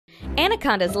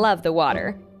Anacondas love the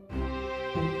water.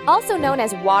 Also known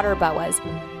as water boas,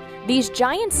 these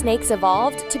giant snakes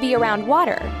evolved to be around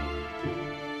water.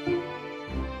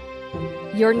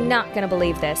 You're not going to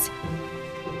believe this.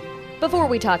 Before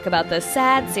we talk about the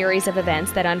sad series of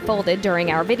events that unfolded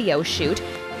during our video shoot,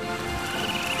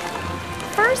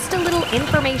 first a little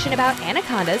information about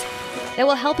anacondas that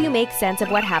will help you make sense of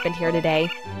what happened here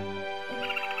today.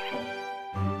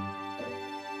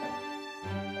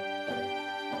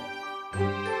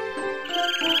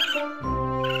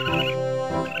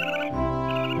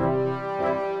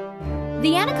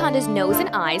 The anaconda's nose and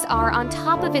eyes are on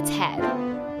top of its head,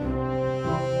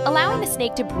 allowing the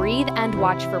snake to breathe and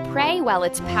watch for prey while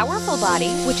its powerful body,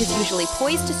 which is usually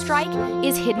poised to strike,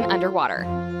 is hidden underwater.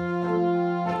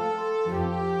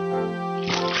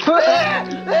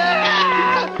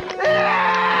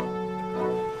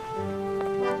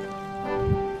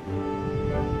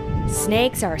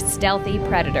 Snakes are stealthy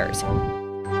predators,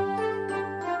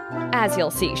 as you'll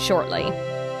see shortly.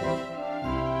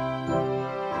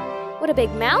 What a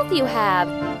big mouth you have!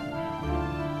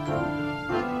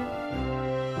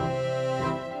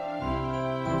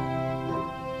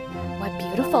 What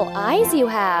beautiful eyes you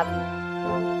have!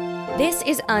 This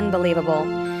is unbelievable.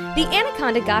 The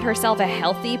anaconda got herself a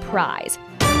healthy prize.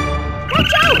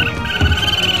 Watch out!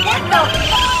 What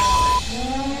the?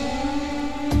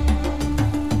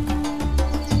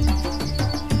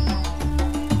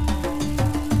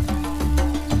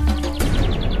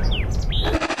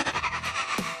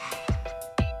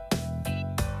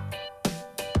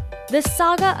 The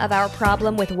saga of our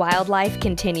problem with wildlife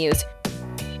continues.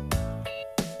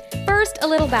 First, a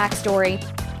little backstory.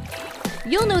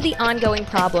 You'll know the ongoing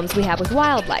problems we have with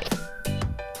wildlife.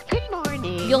 Good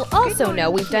morning. You'll also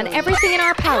know we've done everything in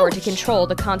our power to control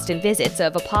the constant visits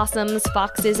of opossums,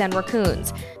 foxes, and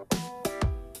raccoons.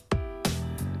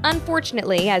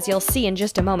 Unfortunately, as you'll see in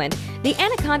just a moment, the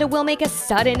anaconda will make a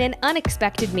sudden and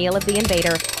unexpected meal of the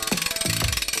invader.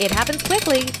 It happens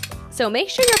quickly, so make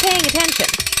sure you're paying attention.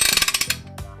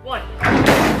 One.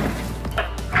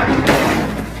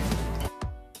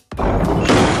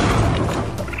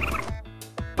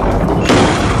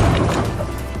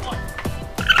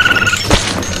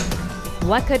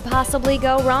 What could possibly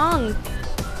go wrong?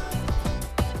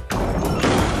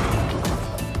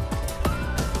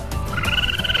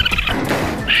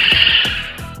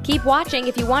 Keep watching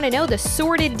if you want to know the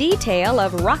sordid detail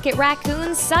of Rocket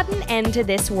Raccoon's sudden end to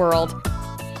this world.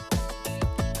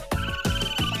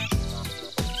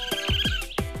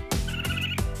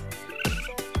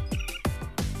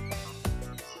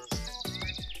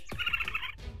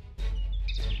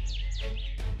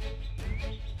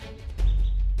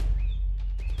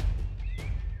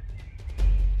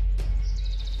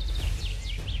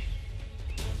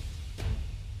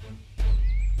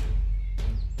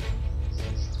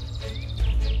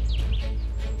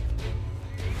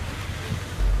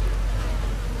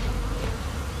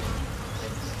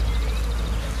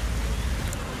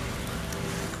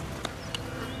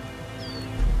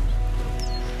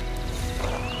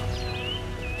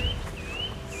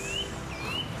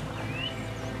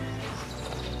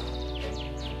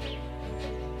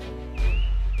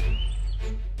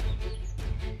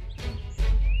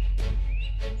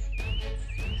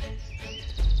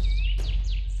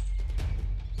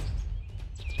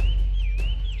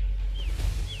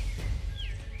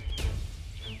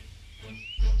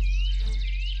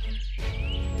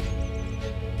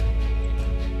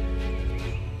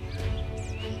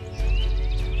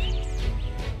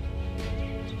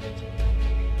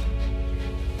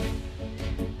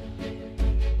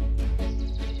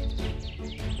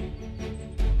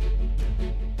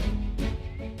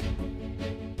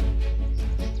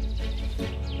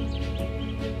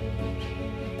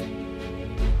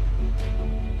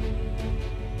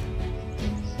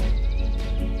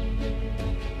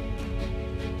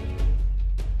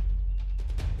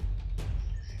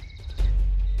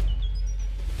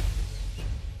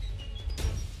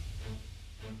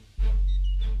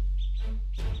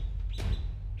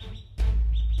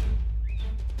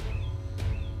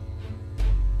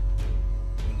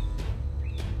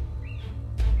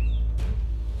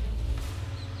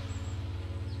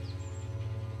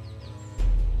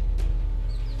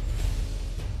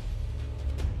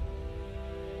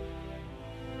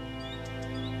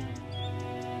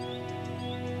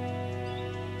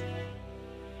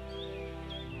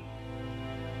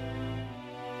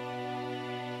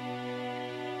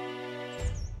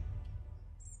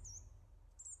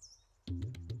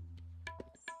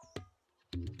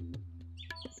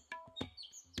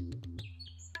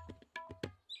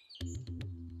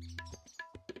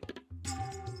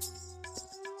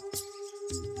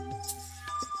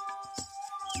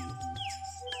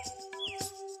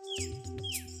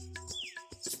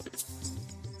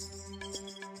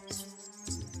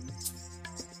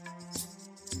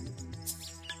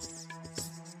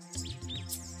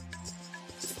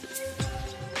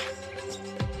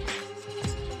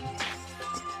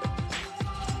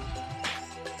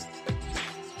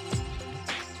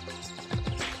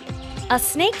 A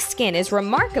snake's skin is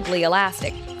remarkably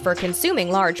elastic for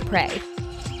consuming large prey.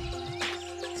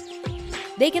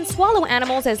 They can swallow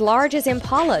animals as large as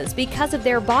impalas because of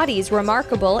their body's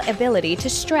remarkable ability to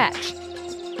stretch.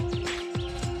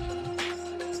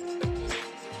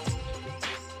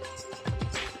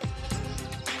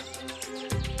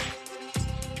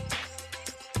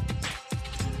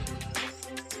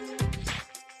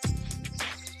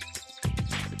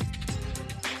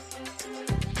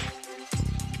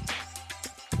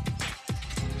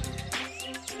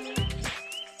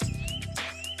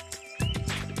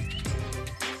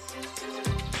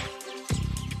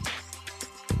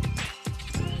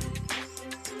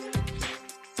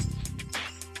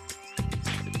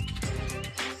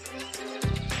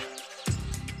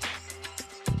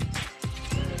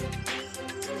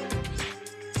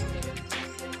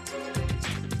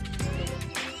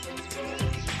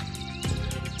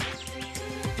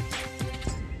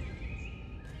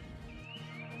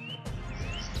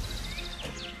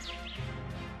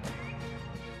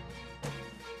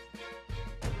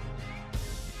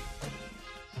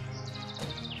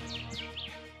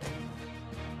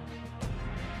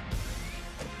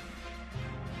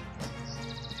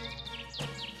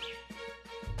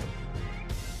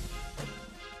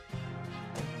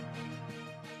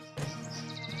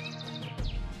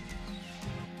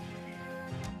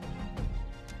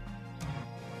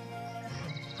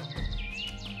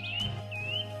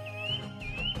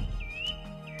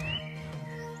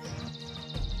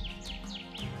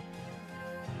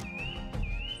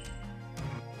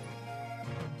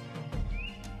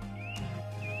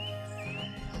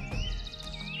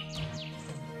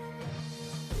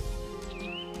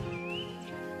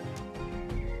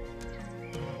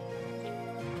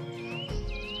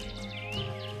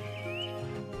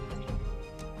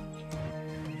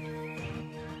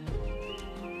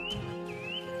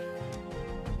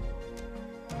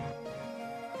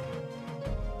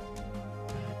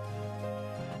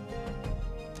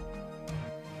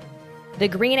 The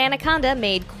green anaconda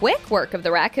made quick work of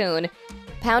the raccoon.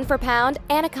 Pound for pound,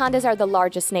 anacondas are the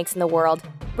largest snakes in the world.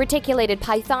 Reticulated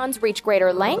pythons reach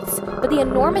greater lengths, but the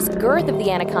enormous girth of the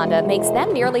anaconda makes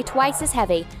them nearly twice as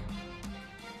heavy.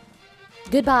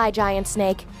 Goodbye, giant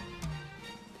snake.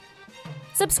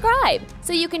 Subscribe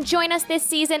so you can join us this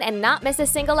season and not miss a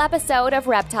single episode of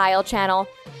Reptile Channel.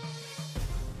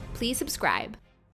 Please subscribe.